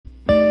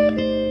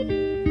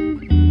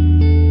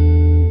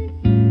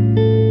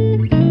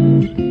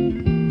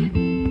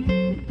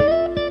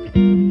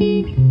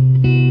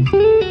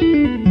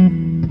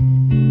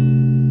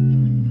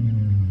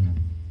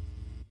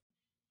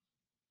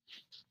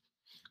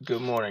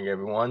Good morning,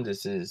 everyone.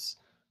 This is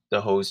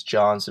the host,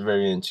 John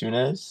Severian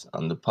Tunez,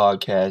 on the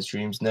podcast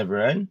Dreams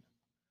Never End.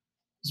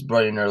 It's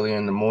bright and early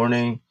in the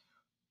morning,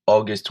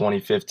 August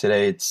 25th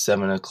today. It's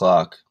 7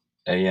 o'clock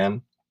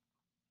a.m.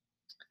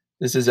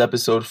 This is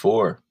episode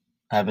 4.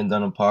 I haven't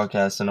done a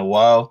podcast in a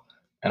while,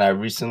 and I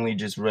recently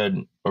just read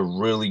a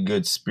really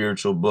good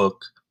spiritual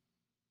book,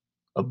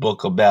 a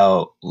book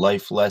about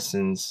life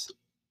lessons,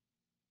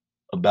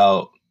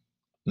 about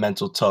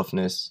mental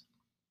toughness,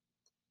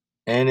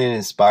 and it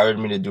inspired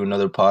me to do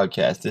another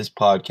podcast. This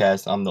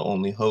podcast, I'm the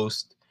only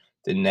host.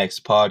 The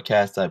next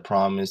podcast, I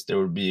promised there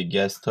would be a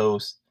guest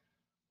host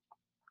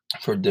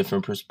for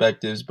different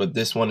perspectives, but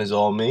this one is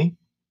all me.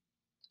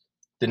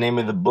 The name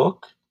of the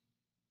book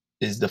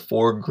is The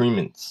Four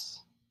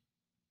Agreements.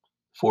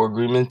 Four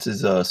Agreements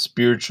is a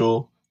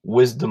spiritual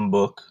wisdom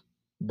book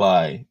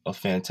by a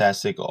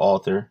fantastic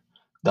author,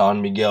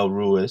 Don Miguel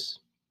Ruiz.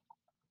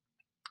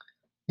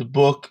 The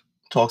book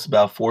talks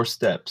about 4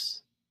 steps,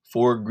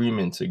 4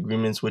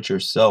 agreements with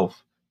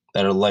yourself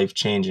that are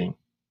life-changing.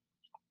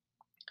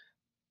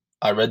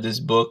 I read this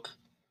book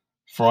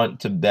front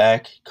to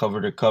back,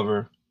 cover to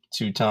cover,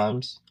 2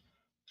 times.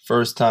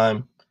 First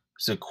time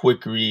was a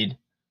quick read,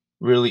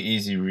 really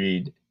easy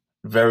read,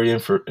 very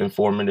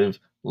informative,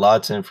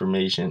 lots of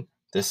information.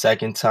 The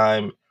second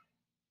time,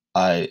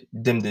 I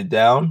dimmed it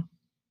down,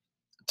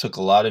 took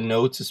a lot of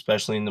notes,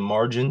 especially in the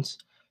margins,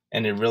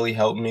 and it really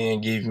helped me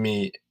and gave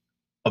me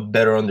a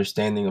better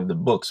understanding of the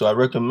book. So I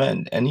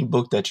recommend any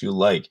book that you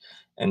like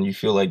and you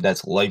feel like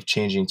that's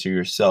life-changing to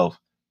yourself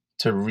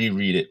to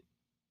reread it.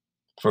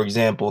 For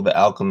example, The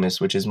Alchemist,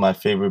 which is my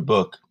favorite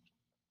book.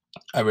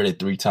 I read it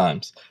 3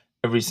 times.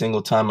 Every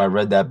single time I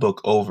read that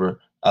book over,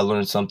 I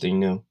learned something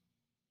new.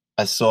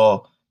 I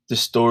saw the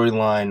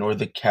storyline or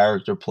the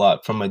character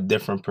plot from a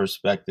different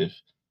perspective.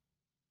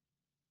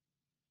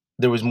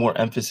 There was more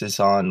emphasis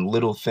on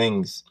little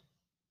things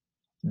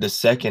the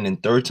second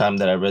and third time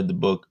that I read the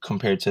book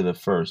compared to the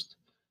first.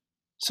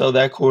 So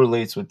that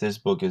correlates with this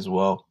book as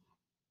well.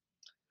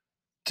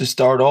 To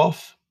start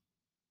off,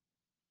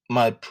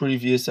 my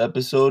previous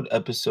episode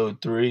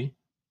 3,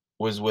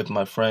 was with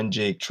my friend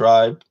Jake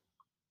Tribe.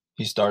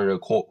 He started a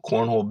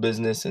cornhole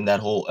business, and that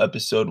whole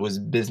episode was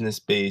business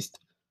based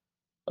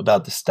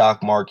about the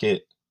stock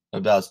market,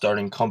 about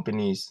starting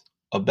companies,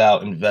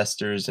 about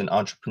investors and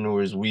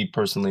entrepreneurs we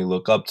personally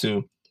look up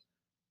to,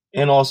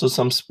 and also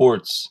some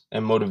sports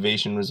and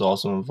motivation was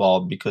also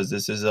involved because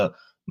this is a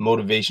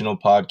motivational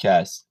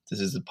podcast. This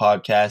is a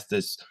podcast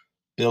that's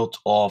built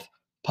off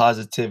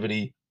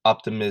positivity,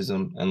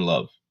 optimism, and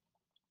love.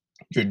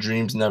 Your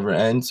dreams never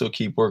end, so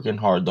keep working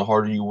hard. The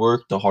harder you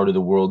work, the harder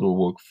the world will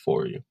work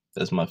for you.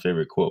 That's my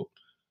favorite quote.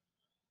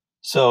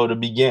 So, to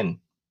begin,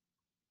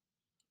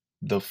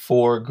 the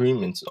 4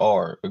 agreements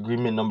are: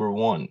 agreement number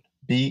 1,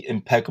 be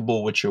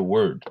impeccable with your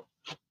word.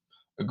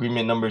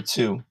 Agreement number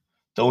 2,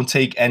 don't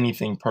take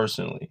anything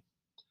personally.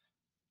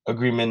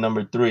 Agreement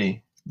number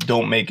 3,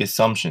 don't make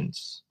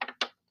assumptions.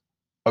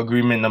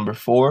 Agreement number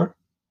 4,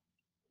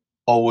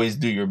 always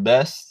do your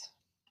best.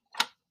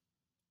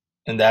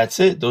 And that's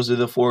it. Those are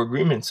the 4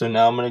 agreements. So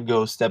now I'm going to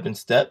go step in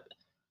step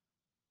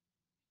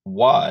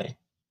why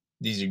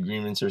these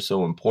agreements are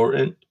so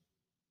important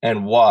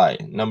and why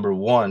number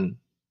 1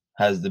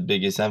 has the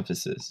biggest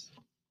emphasis.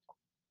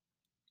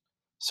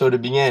 So to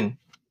begin,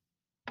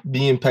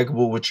 be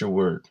impeccable with your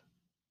word.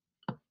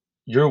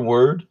 Your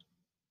word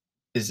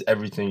is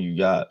everything you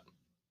got.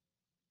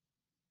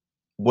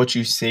 What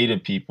you say to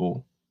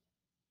people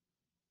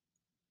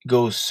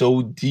goes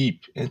so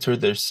deep into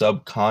their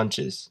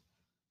subconscious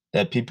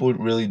that people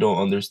really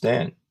don't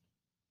understand.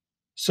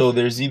 So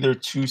there's either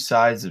 2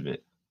 sides of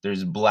it.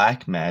 There's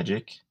black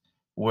magic,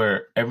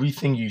 where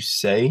everything you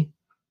say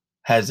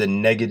has a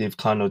negative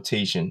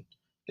connotation.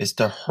 It's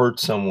to hurt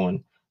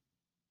someone.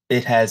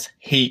 It has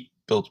hate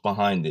built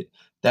behind it.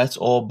 That's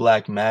all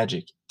black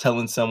magic.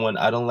 Telling someone,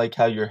 I don't like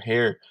how your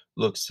hair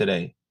looks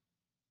today.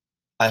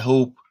 I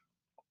hope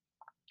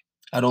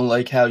I don't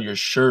like how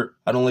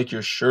I don't like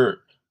your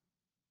shirt.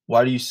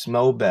 Why do you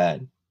smell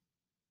bad?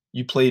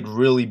 You played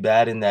really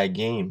bad in that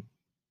game.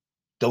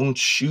 Don't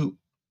shoot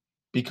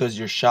because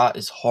your shot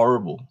is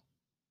horrible.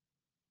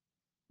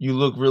 You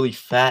look really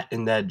fat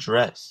in that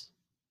dress.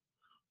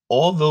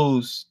 All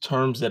those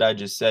terms that I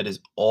just said is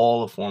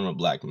all a form of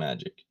black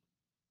magic.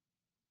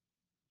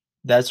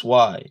 That's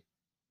why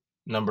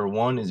number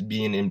 1 is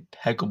being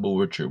impeccable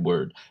with your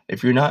word.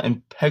 If you're not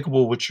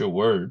impeccable with your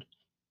word,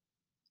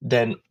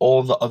 then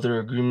all the other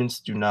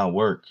agreements do not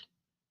work.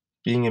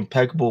 Being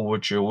impeccable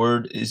with your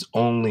word is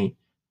only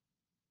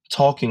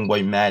talking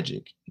white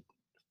magic,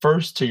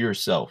 first to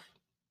yourself.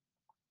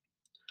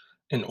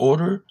 In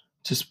order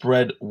to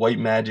spread white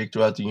magic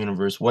throughout the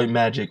universe, white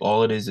magic,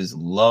 all it is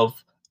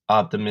love,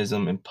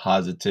 optimism, and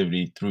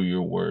positivity through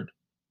your word.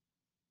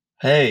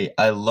 Hey,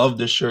 I love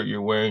the shirt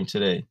you're wearing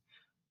today.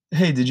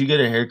 Hey, did you get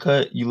a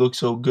haircut? You look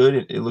so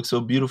good. It looks so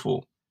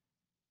beautiful.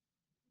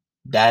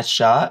 That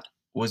shot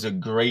was a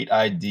great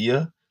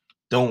idea.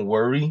 Don't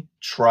worry.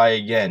 Try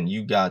again.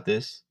 You got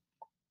this.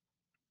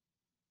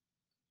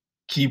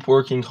 Keep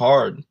working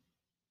hard.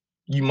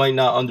 You might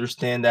not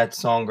understand that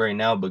song right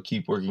now, but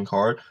keep working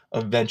hard.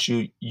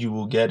 Eventually, you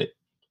will get it.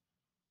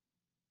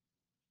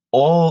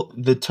 All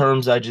the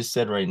terms I just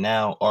said right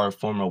now are a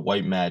form of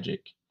white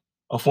magic.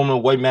 A form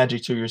of white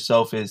magic to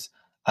yourself is,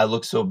 I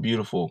look so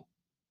beautiful.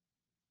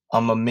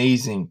 I'm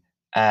amazing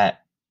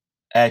at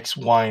X,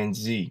 Y, and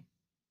Z.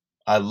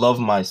 I love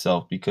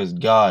myself because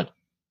God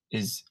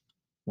is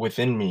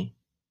within me.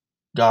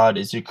 God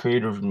is the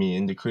creator of me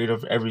and the creator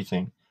of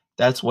everything.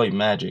 That's white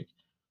magic.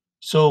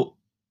 So,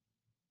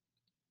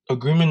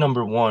 agreement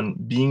number one,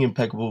 being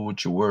impeccable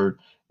with your word,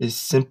 is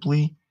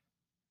simply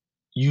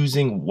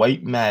using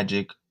white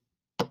magic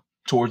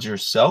towards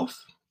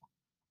yourself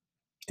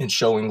and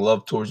showing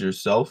love towards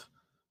yourself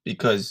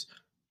because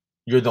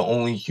you're the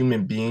only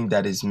human being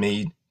that is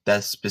made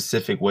that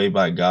specific way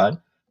by God.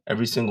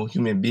 Every single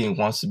human being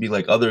wants to be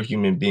like other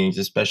human beings,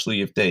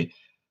 especially if the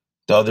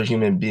other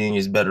human being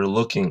is better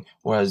looking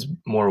or has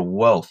more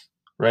wealth,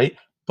 right?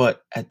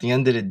 But at the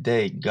end of the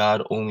day,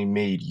 God only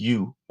made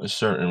you a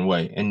certain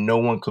way and no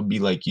one could be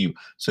like you.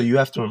 So you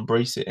have to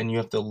embrace it and you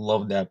have to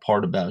love that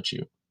part about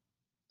you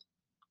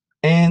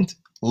and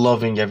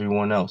loving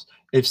everyone else.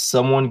 If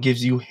someone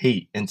gives you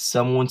hate and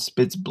someone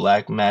spits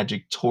black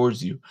magic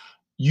towards you,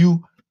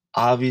 you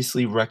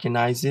obviously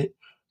recognize it,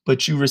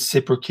 but you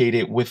reciprocate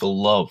it with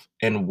love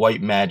and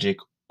white magic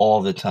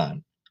all the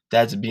time.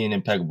 That's being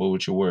impeccable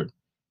with your word.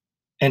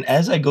 And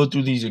as I go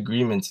through these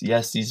agreements,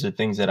 yes, these are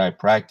things that I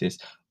practice,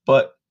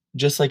 but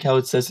just like how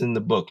it says in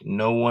the book,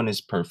 no one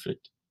is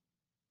perfect.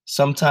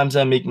 Sometimes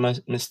I make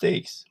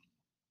mistakes.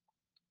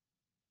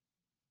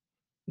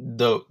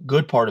 The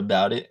good part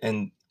about it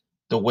and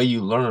the way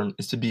you learn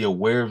is to be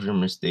aware of your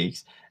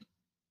mistakes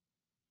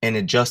and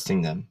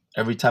adjusting them.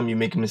 Every time you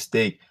make a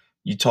mistake,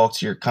 you talk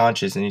to your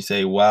conscience and you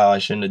say, wow, I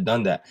shouldn't have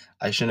done that.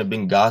 I shouldn't have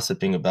been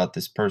gossiping about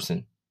this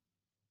person.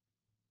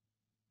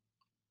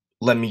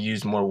 Let me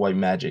use more white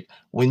magic.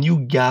 When you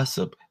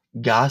gossip,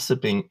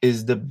 gossiping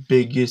is the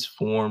biggest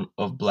form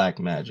of black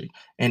magic.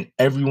 And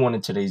everyone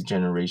in today's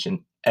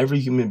generation, every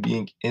human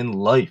being in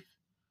life,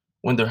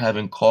 when they're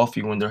having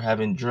coffee, when they're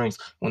having drinks,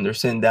 when they're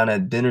sitting down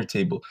at dinner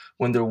table,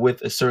 when they're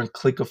with a certain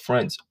clique of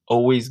friends,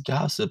 always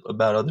gossip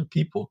about other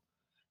people.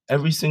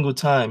 Every single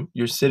time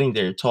you're sitting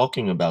there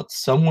talking about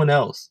someone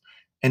else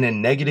in a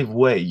negative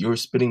way, you're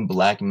spitting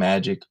black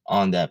magic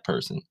on that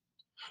person.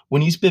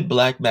 When you spit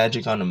black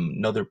magic on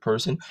another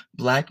person,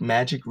 black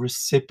magic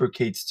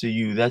reciprocates to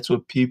you. That's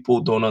what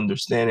people don't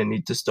understand and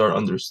need to start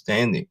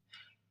understanding.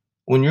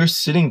 When you're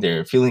sitting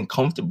there feeling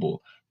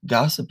comfortable,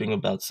 gossiping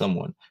about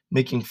someone,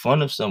 making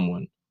fun of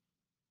someone,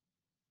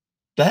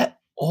 that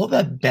all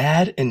that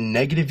bad and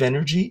negative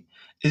energy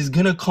is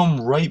going to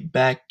come right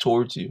back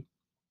towards you.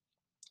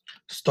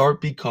 Start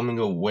becoming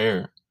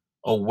aware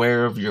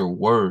of your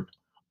word,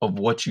 of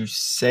what you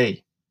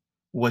say.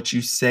 What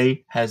you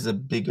say has a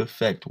big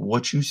effect.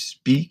 What you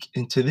speak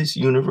into this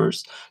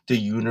universe, the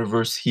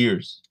universe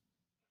hears.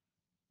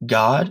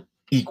 God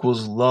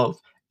equals love.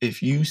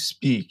 If you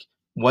speak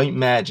white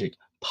magic,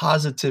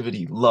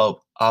 positivity, love,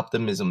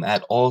 optimism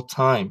at all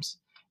times,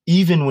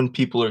 even when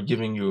people are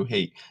giving you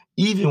hate,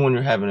 even when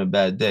you're having a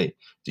bad day,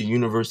 the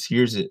universe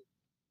hears it.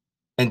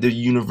 And the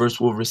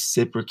universe will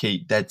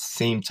reciprocate that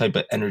same type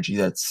of energy,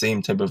 that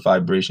same type of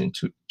vibration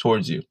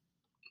towards you.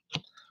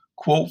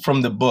 Quote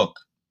from the book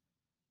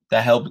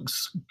that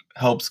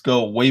helps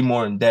go way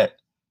more in depth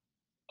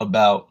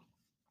about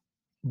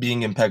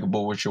being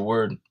impeccable with your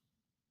word.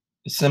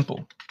 It's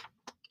simple.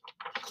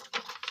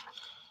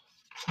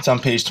 It's on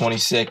page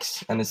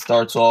 26, and it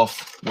starts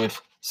off with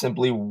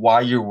simply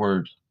why your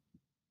word.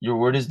 Your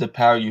word is the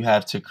power you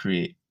have to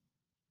create.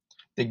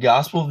 The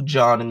Gospel of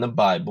John in the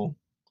Bible,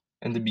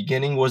 in the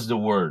beginning was the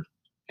Word,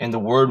 and the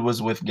Word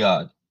was with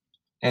God,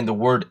 and the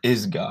Word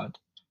is God.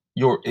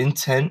 Your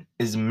intent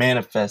is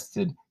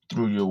manifested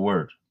through your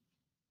word.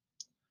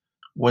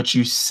 What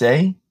you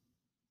say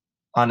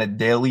on a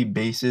daily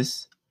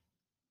basis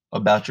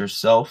about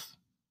yourself,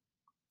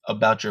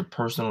 about your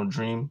personal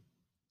dream,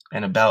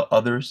 and about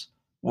others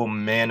will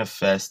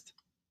manifest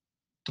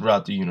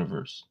throughout the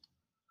universe.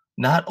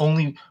 Not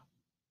only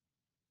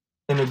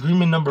in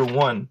agreement number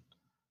one,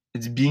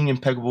 it's being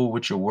impeccable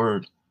with your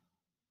word.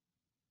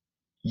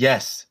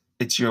 Yes,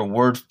 it's your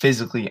word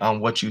physically on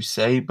what you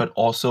say, but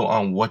also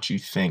on what you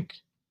think.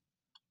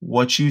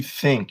 What you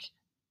think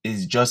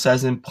is just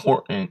as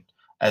important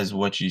as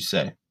what you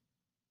say.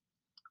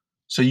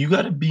 So you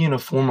got to be in a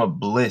form of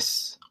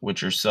bliss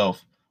with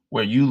yourself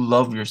where you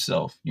love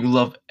yourself. You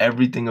love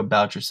everything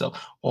about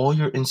yourself. All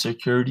your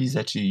insecurities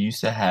that you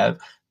used to have,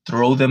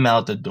 throw them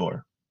out the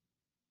door.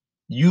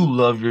 You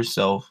love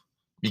yourself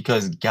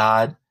because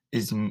God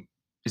is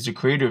the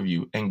creator of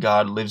you and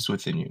God lives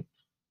within you.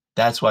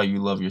 That's why you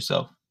love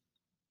yourself.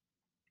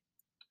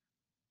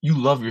 You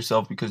love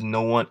yourself because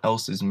no one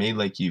else is made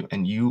like you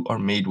and you are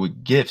made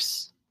with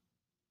gifts.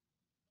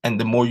 And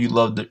the more you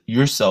love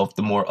yourself,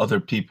 the more other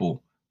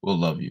people will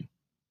love you.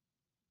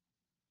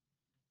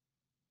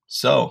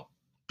 So,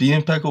 be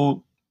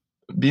impeccable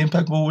be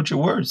impeccable with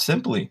your words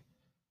simply.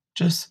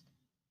 Just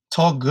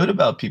talk good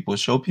about people,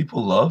 show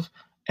people love,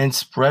 and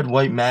spread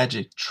white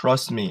magic.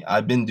 Trust me,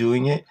 I've been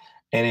doing it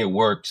and it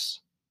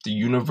works. The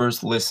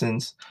universe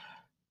listens.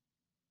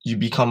 You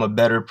become a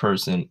better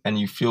person and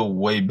you feel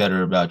way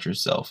better about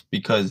yourself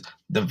because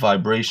the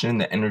vibration,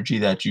 the energy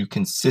that you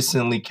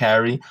consistently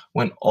carry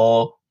when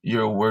all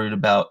you're worried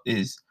about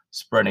is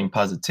spreading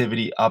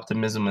positivity,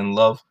 optimism, and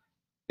love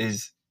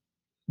is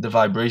the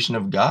vibration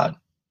of God.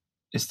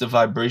 It's the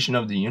vibration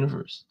of the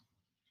universe.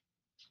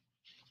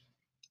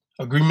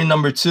 Agreement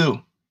number 2,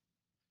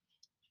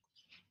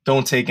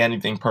 don't take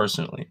anything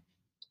personally.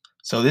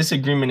 So this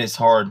agreement is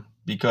hard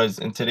because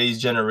in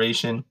today's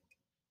generation,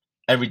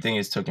 everything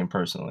is taken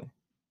personally.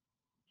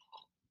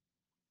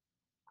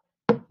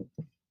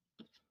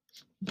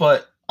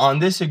 But on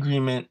this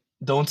agreement,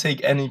 don't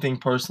take anything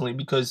personally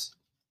because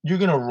you're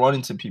going to run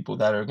into people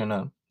that are going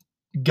to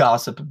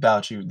gossip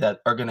about you, that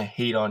are going to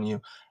hate on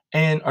you,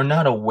 and are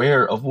not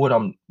aware of what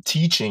I'm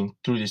teaching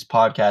through this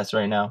podcast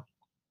right now.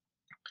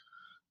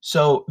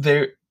 So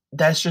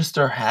that's just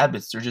their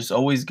habits. They're just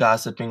always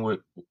gossiping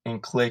with in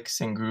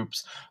cliques and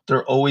groups.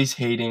 They're always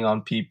hating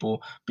on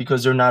people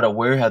because they're not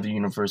aware how the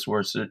universe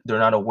works. They're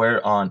not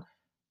aware on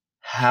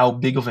how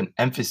big of an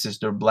emphasis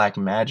their black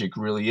magic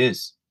really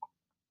is.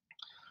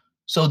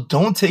 So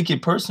don't take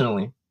it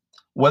personally.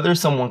 Whether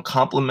someone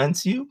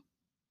compliments you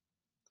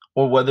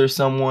or whether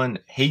someone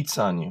hates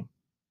on you,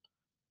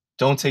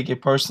 don't take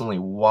it personally.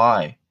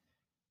 Why?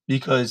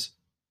 Because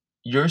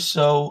you're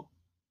so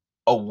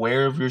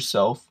aware of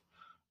yourself,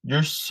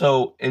 you're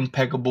so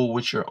impeccable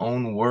with your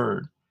own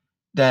word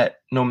that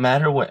no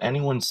matter what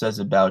anyone says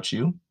about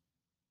you,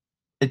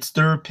 it's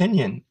their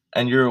opinion.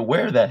 And you're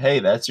aware that, hey,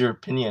 that's your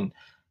opinion.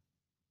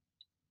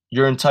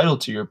 You're entitled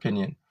to your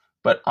opinion.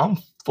 But I'm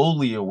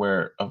fully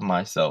aware of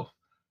myself.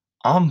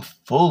 I'm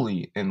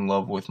fully in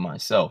love with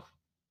myself.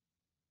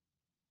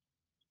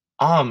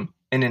 I'm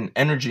in an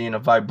energy and a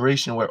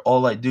vibration where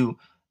all I do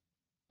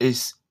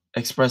is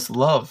express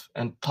love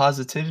and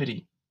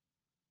positivity.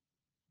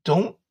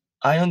 Don't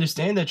I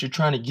understand that you're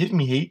trying to give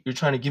me hate, you're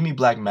trying to give me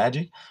black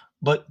magic,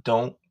 but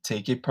don't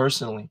take it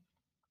personally.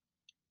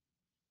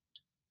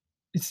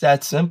 It's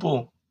that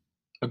simple.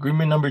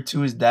 Agreement number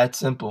 2 is that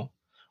simple.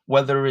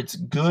 Whether it's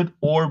good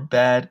or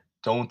bad,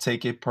 don't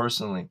take it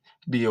personally.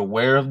 Be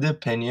aware of the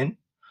opinion,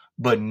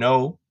 but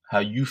know how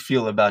you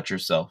feel about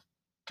yourself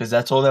because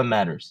that's all that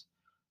matters.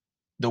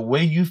 The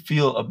way you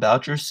feel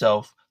about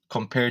yourself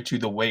compared to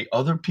the way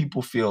other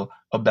people feel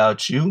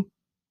about you,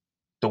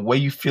 the way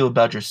you feel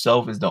about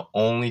yourself is the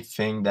only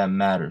thing that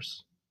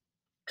matters.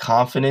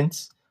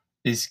 Confidence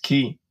is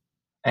key,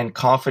 and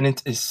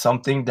confidence is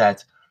something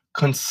that's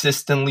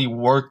consistently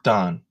worked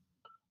on.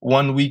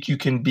 One week you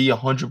can be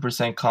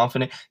 100%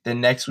 confident, the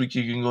next week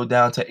you can go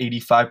down to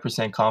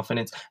 85%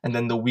 confidence, and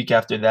then the week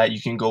after that you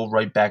can go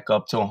right back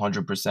up to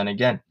 100%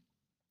 again.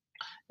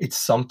 It's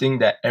something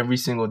that every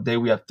single day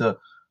we have to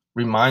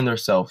remind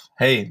ourselves,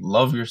 hey,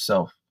 love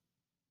yourself.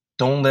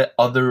 Don't let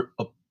other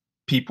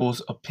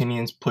people's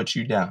opinions put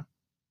you down.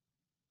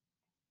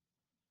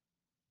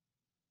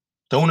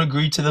 Don't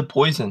agree to the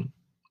poison.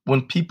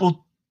 When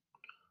people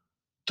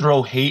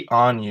throw hate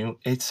on you,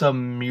 it's a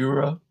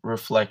mirror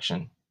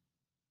reflection.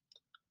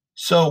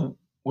 So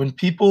when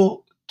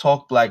people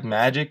talk black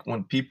magic,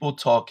 when people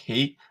talk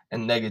hate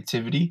and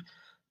negativity,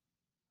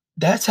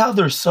 that's how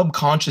they're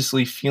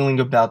subconsciously feeling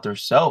about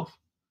themselves.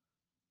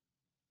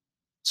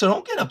 So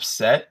don't get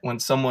upset when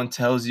someone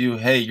tells you,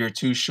 "Hey, you're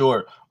too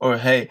short," or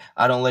 "Hey,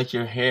 I don't like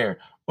your hair,"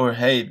 or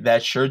 "Hey,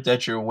 that shirt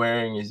that you're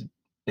wearing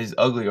is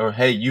ugly," or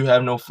 "Hey, you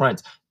have no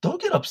friends."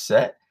 Don't get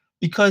upset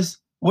because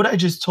what I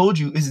just told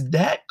you is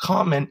that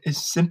comment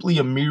is simply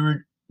a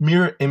mirror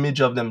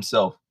image of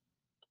themselves.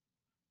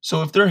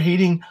 So if they're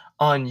hating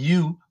on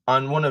you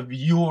on one of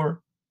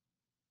your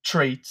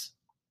traits,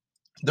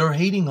 they're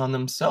hating on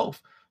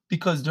themselves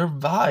because their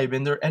vibe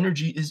and their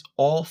energy is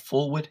all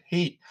full with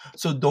hate.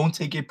 So don't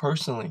take it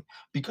personally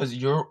because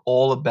you're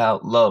all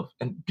about love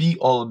and be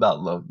all about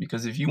love.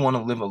 Because if you want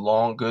to live a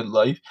long, good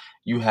life,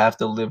 you have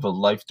to live a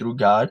life through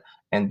God,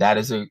 and that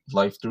is a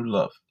life through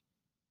love.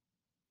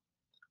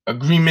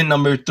 Agreement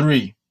number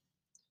 3,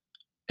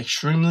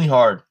 extremely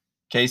hard.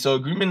 Okay, so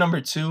agreement number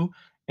 2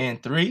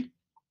 and 3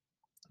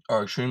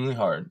 are extremely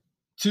hard.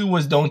 2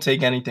 was don't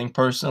take anything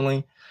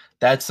personally.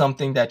 That's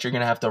something that you're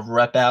going to have to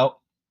rep out.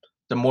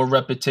 The more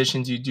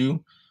repetitions you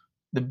do,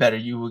 the better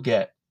you will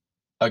get.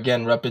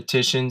 Again,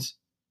 repetitions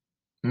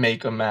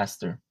make a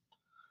master.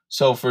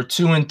 So for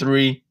 2 and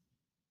 3,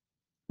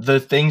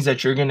 the things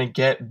that you're going to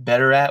get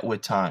better at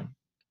with time,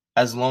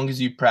 as long as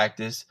you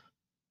practice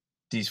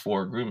these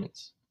 4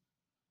 agreements.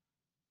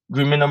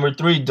 Agreement number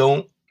 3,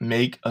 don't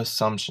make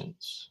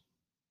assumptions.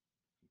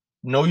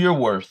 Know your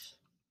worth.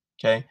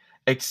 Okay.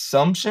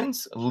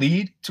 Assumptions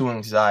lead to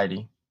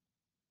anxiety.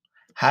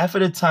 Half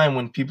of the time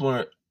when people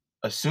are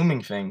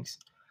assuming things,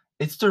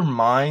 it's their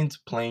mind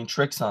playing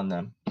tricks on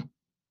them.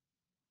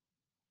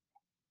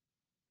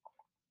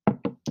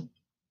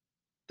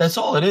 That's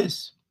all it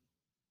is.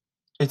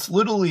 It's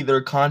literally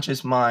their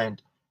conscious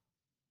mind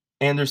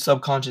and their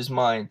subconscious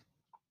mind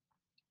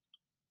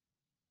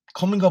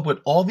coming up with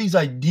all these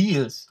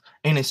ideas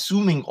and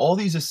assuming all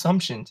these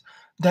assumptions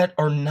that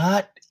are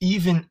not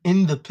even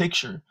in the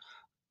picture,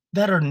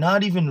 that are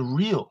not even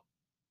real.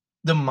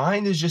 The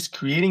mind is just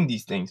creating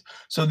these things.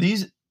 So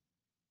these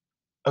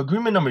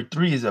agreement number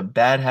 3 is a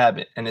bad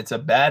habit, and it's a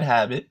bad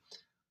habit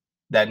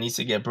that needs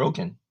to get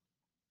broken.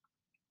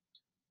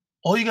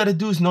 All you got to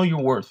do is know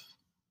your worth.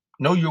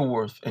 Know your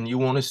worth, and you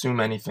won't assume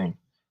anything.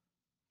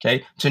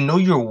 Okay? To know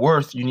your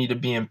worth, you need to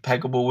be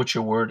impeccable with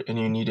your word and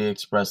you need to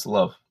express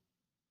love.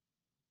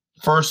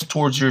 First,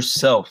 towards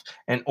yourself.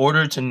 In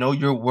order to know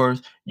your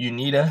worth, you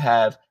need to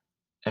have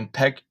an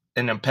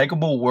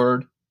impeccable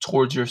word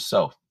towards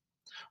yourself.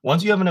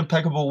 Once you have an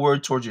impeccable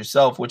word towards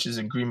yourself, which is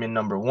agreement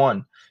number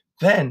 1,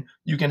 then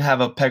you can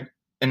have an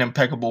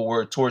impeccable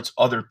word towards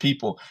other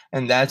people.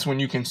 And that's when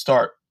you can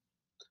start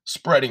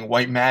spreading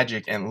white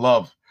magic and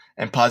love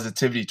and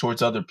positivity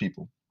towards other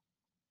people.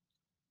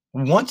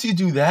 Once you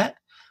do that,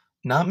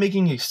 not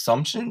making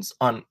assumptions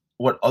on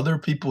what other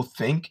people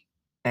think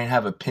and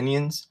have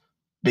opinions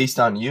based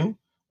on you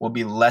will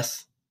be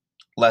less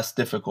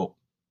difficult.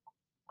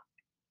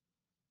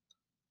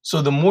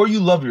 So the more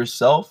you love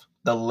yourself,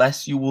 the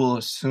less you will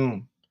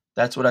assume.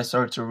 That's what I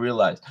started to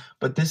realize.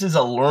 But this is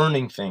a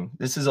learning thing.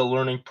 This is a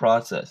learning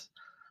process.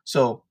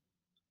 So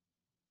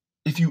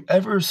if you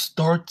ever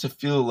start to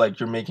feel like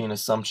you're making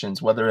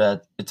assumptions,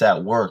 whether it's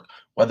at work,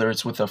 whether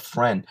it's with a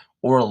friend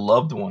or a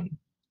loved one,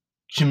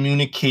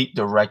 communicate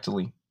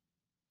directly.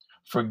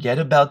 Forget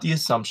about the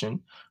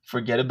assumption,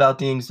 forget about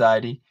the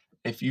anxiety.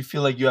 If you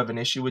feel like you have an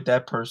issue with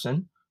that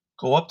person,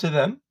 go up to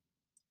them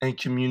and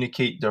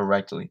communicate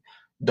directly.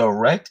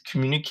 Direct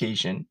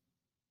communication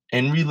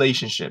in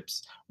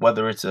relationships,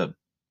 whether it's a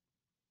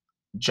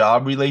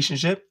job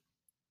relationship,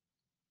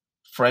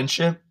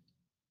 friendship,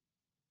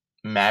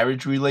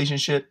 marriage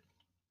relationship,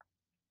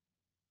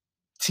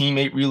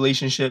 teammate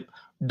relationship,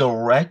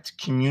 direct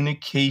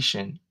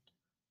communication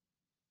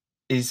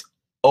is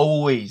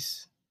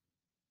always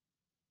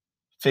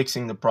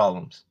fixing the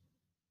problems.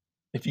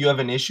 If you have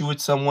an issue with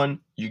someone,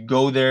 you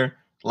go there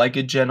like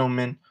a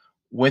gentleman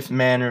with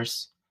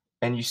manners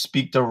and you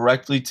speak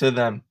directly to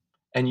them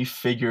and you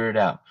figure it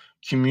out.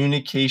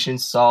 Communication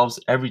solves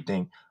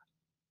everything,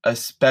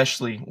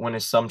 especially when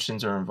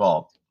assumptions are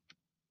involved.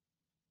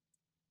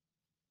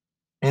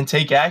 And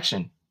take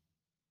action.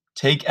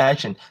 Take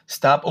action.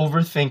 Stop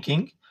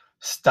overthinking.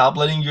 Stop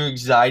letting your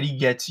anxiety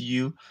get to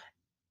you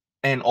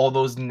and all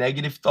those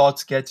negative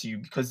thoughts get to you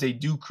because they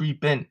do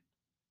creep in.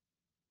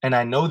 And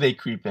I know they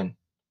creep in.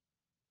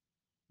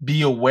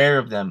 Be aware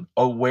of them.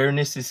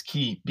 Awareness is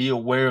key. Be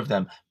aware of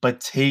them, but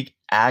take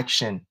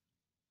action.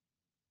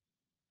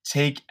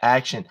 Take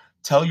action.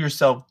 Tell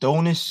yourself,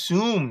 don't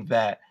assume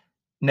that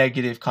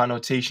negative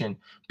connotation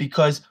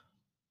because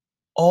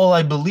all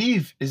I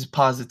believe is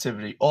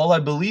positivity. All I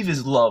believe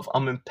is love.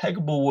 I'm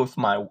impeccable with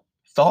my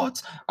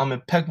thoughts. I'm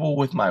impeccable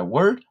with my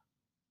word.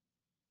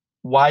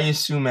 Why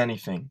assume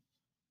anything?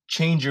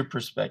 Change your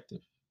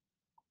perspective.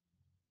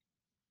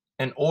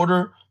 In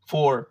order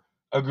for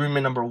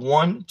agreement number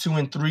 1, 2,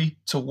 and 3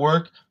 to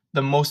work,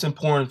 the most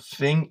important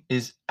thing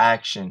is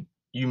action.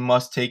 You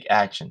must take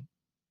action.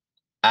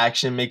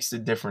 Action makes the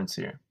difference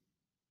here,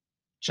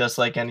 just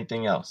like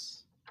anything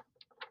else.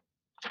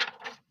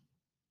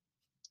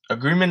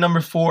 Agreement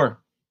number 4,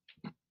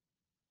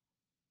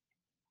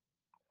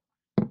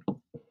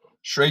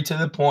 straight to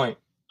the point.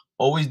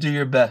 Always do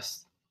your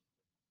best.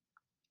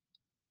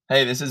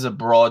 Hey, this is a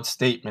broad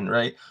statement,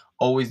 right?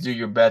 Always do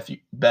your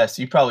best.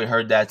 You probably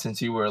heard that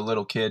since you were a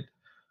little kid.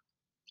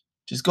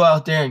 Just go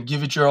out there and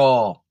give it your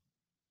all.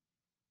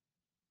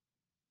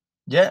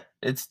 Yeah,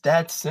 it's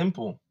that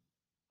simple.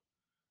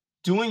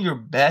 Doing your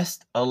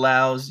best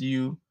allows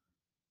you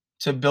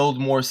to build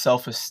more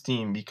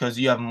self-esteem because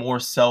you have more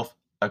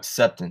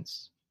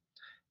self-acceptance.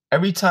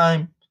 Every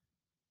time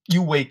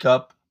you wake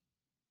up,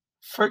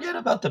 forget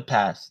about the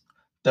past.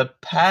 The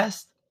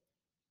past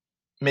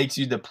makes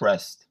you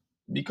depressed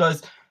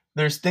because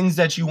there's things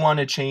that you want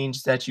to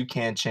change that you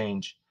can't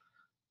change.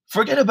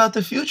 Forget about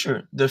the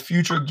future. The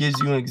future gives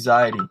you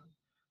anxiety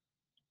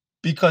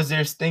because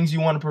there's things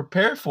you want to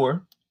prepare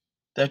for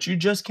that you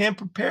just can't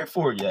prepare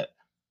for yet.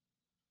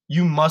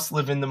 You must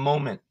live in the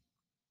moment.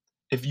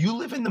 If you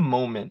live in the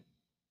moment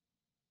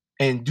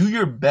and do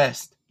your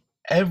best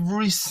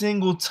every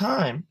single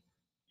time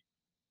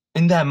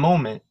in that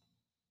moment,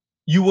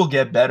 you will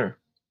get better.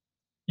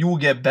 You will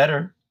get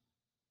better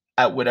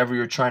at whatever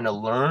you're trying to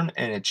learn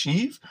and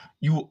achieve.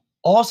 You will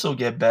also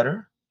get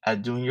better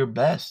at doing your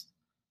best.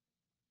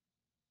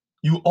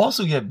 You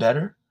also get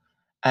better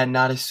at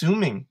not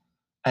assuming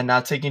and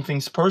not taking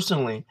things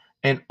personally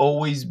and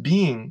always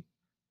being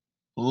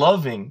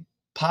loving,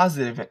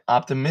 positive, and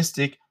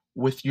optimistic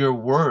with your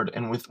word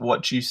and with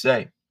what you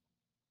say.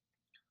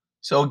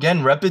 So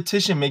again,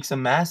 repetition makes a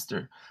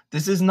master.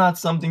 This is not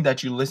something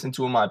that you listen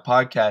to in my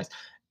podcast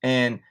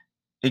and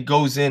it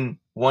goes in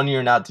one ear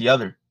and out the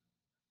other.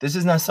 This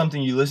is not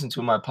something you listen to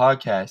in my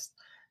podcast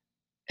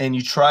and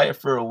you try it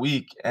for a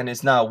week and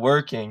it's not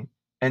working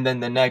and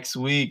then the next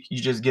week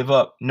you just give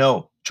up.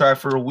 No, try it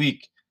for a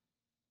week.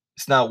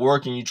 It's not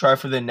working. You try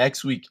for the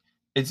next week.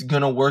 It's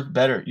gonna work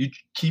better. You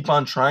keep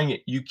on trying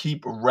it. You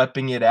keep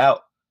repping it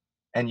out,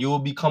 and you will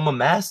become a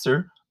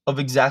master of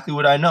exactly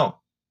what I know.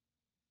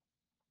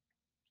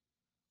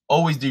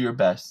 Always do your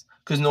best,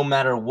 because no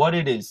matter what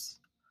it is,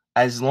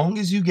 as long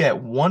as you get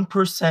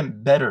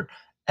 1% better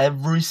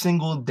every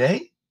single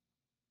day,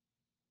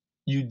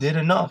 you did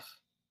enough,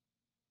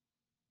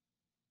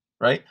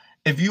 right?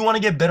 If you want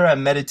to get better at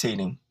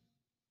meditating,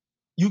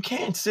 you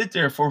can't sit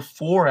there for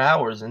 4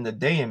 hours in the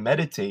day and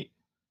meditate.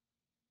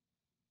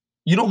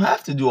 You don't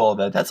have to do all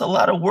that. That's a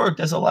lot of work.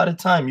 That's a lot of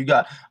time. You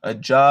got a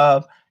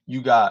job,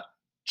 you got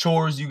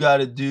chores you got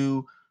to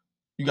do,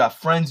 you got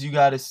friends you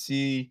got to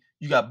see,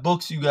 you got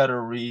books you got to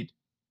read.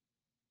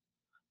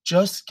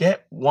 Just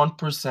get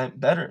 1%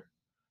 better.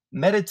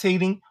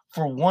 Meditating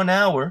for 1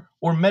 hour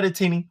or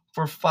meditating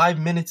for 5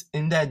 minutes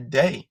in that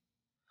day.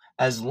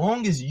 As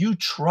long as you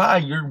try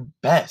your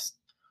best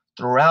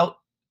throughout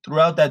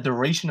throughout that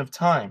duration of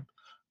time,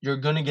 you're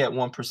going to get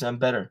 1%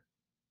 better.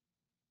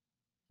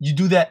 You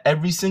do that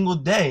every single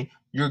day,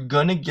 you're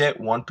going to get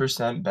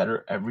 1%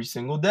 better every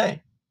single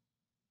day.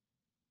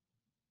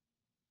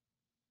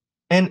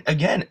 And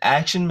again,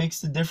 action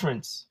makes the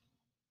difference.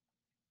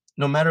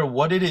 No matter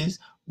what it is,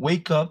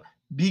 wake up,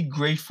 be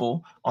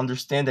grateful,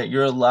 understand that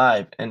you're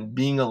alive, and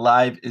being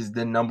alive is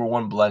the number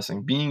one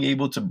blessing. Being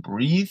able to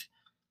breathe,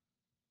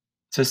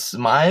 to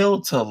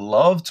smile,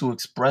 love, to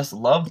express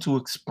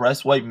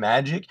white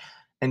magic,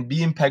 and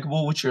be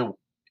impeccable with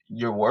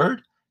your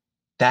word,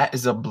 that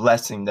is a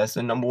blessing. That's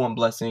the number one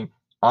blessing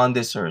on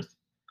this earth.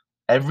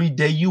 Every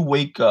day you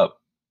wake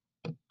up,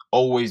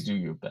 always do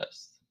your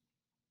best.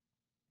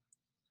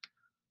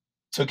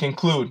 To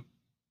conclude,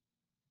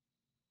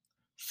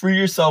 free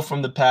yourself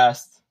from the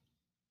past.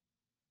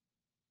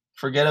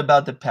 Forget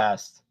about the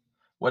past.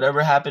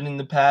 Whatever happened in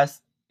the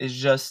past is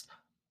just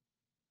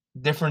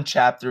different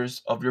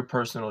chapters of your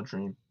personal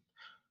dream.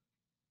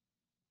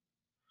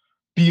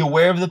 Be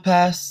aware of the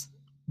past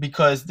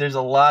because there's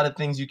a lot of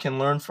things you can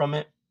learn from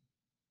it,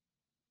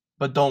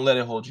 but don't let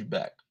it hold you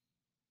back.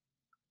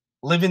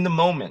 Live in the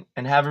moment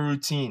and have a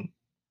routine.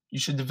 You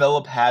should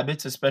develop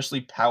habits,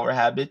 especially power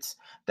habits,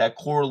 that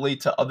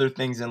correlate to other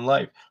things in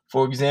life.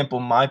 For example,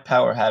 my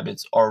power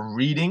habits are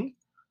reading,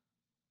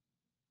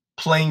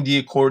 playing the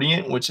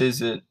accordion, which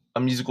is a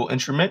musical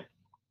instrument,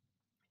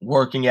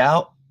 working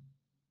out,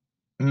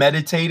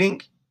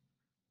 meditating,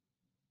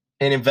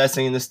 and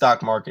investing in the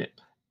stock market.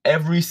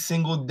 Every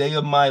single day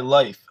of my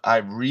life, I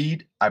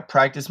read, I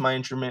practice my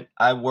instrument,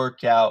 I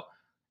work out,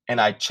 and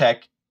I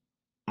check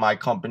my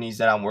companies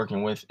that I'm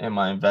working with and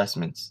my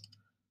investments.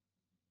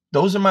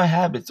 Those are my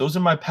habits. Those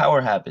are my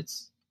power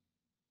habits.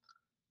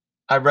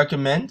 I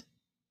recommend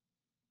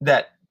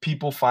that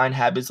people find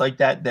habits like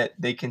that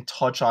they can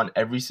touch on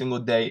every single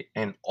day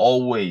and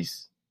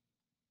always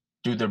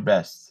do their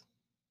best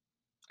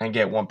and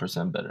get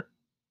 1% better.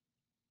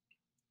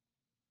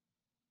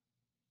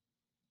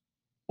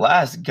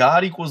 Last,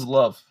 God equals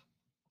love.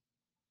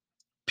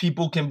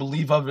 People can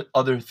believe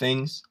other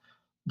things,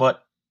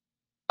 but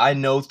I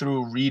know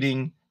through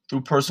reading,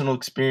 through personal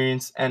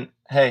experience, and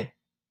hey,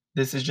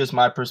 this is just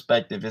my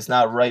perspective. It's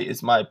not right,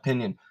 it's my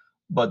opinion.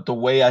 But the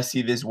way I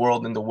see this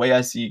world and the way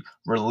I see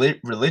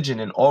religion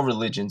and all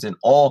religions and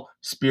all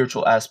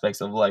spiritual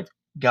aspects of life,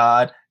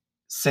 God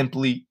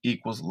simply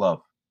equals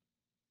love.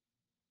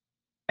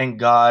 And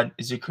God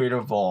is the creator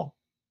of all.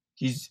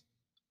 He's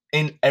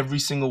in every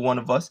single one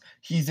of us,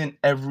 He's in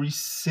every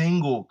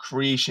single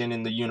creation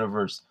in the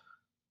universe.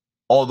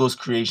 All those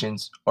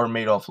creations are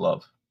made off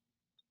love.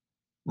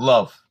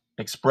 Love.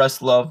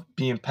 Express love,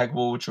 be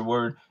impeccable with your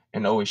word,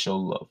 and always show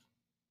love.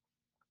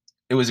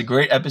 It was a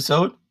great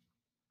episode.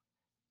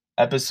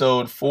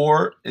 Episode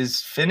 4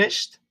 is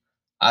finished.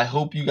 I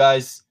hope you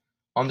guys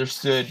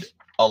understood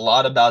a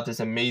lot about this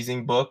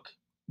amazing book,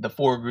 The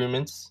Four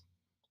Agreements.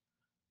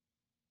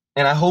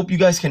 And I hope you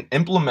guys can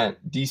implement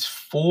these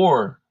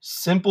 4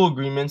 simple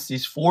agreements,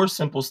 these 4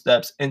 simple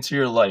steps into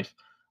your life.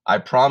 I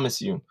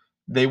promise you,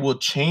 they will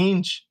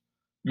change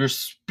your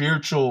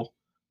spiritual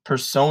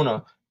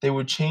persona. They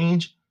will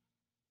change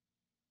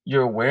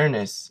your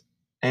awareness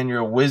and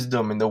your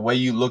wisdom and the way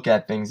you look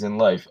at things in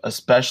life,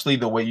 especially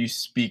the way you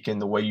speak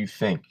and the way you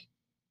think.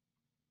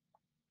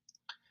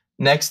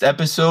 Next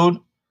episode,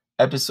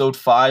 episode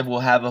 5,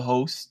 will have a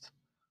host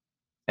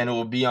and it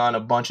will be on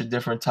a bunch of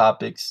different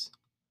topics.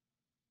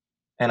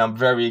 And I'm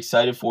very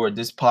excited for it.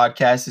 This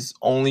podcast is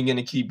only going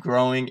to keep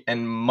growing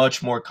and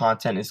much more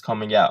content is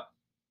coming out.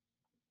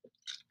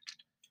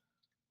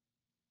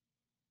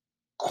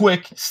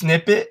 Quick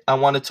snippet, I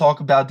want to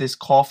talk about this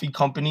coffee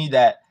company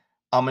that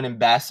I'm an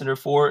ambassador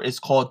for. It's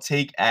called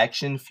Take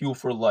Action Fuel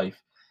for Life.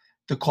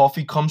 The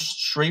coffee comes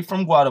straight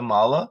from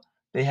Guatemala.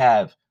 They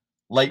have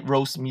light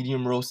roast,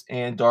 medium roast,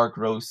 and dark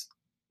roast.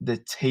 The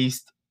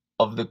taste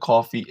of the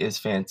coffee is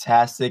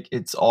fantastic.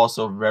 It's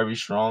also very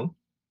strong.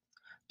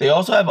 They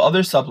also have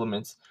other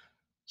supplements.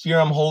 Here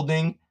I'm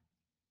holding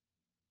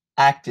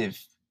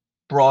Active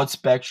broad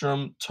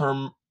spectrum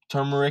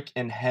turmeric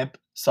and hemp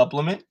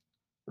supplement.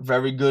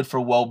 Very good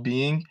for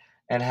well-being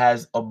and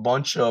has a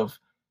bunch of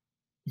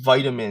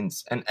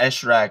vitamins and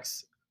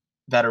extracts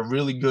that are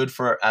really good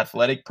for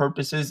athletic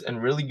purposes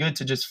and really good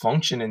to just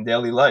function in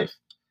daily life.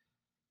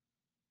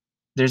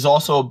 There's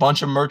also a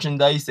bunch of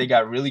merchandise. They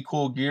got really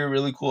cool gear,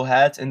 really cool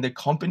hats, and the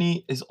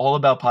company is all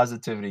about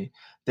positivity.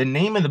 The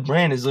name of the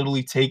brand is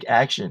literally Take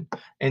Action.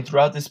 And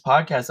throughout this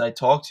podcast, I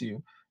talk to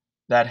you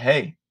that,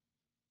 hey,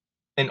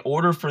 in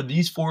order for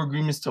these four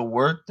agreements to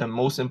work, the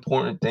most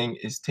important thing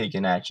is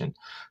taking action.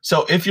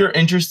 So if you're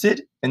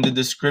interested, in the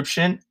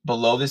description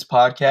below this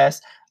podcast,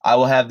 I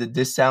will have the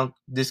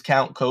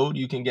discount code.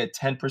 You can get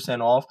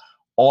 10% off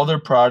all their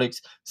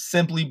products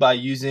simply by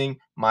using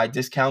my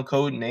discount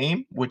code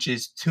name, which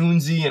is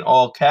Tunzee in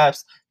all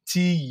caps,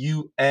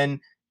 TUNEZEEE.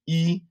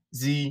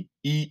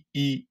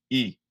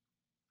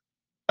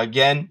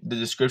 Again, the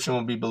description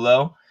will be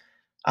below.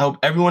 I hope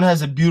everyone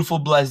has a beautiful,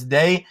 blessed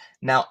day.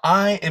 Now,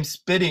 I am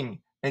spitting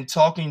and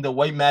talking the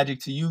white magic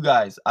to you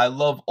guys. I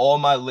love all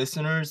my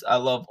listeners. I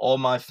love all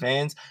my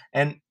fans.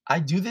 And I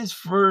do this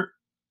for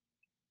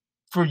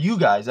you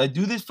guys. I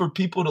do this for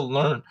people to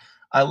learn.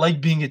 I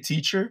like being a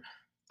teacher.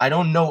 I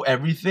don't know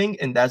everything,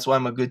 and that's why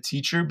I'm a good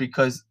teacher,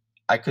 because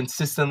I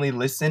consistently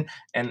listen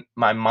and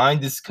my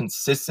mind is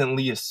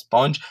consistently a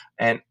sponge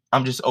and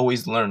I'm just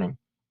always learning.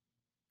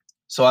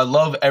 So I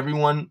love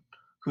everyone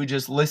who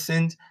just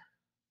listened.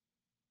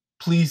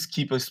 Please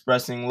keep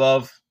expressing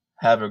love.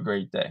 Have a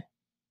great day.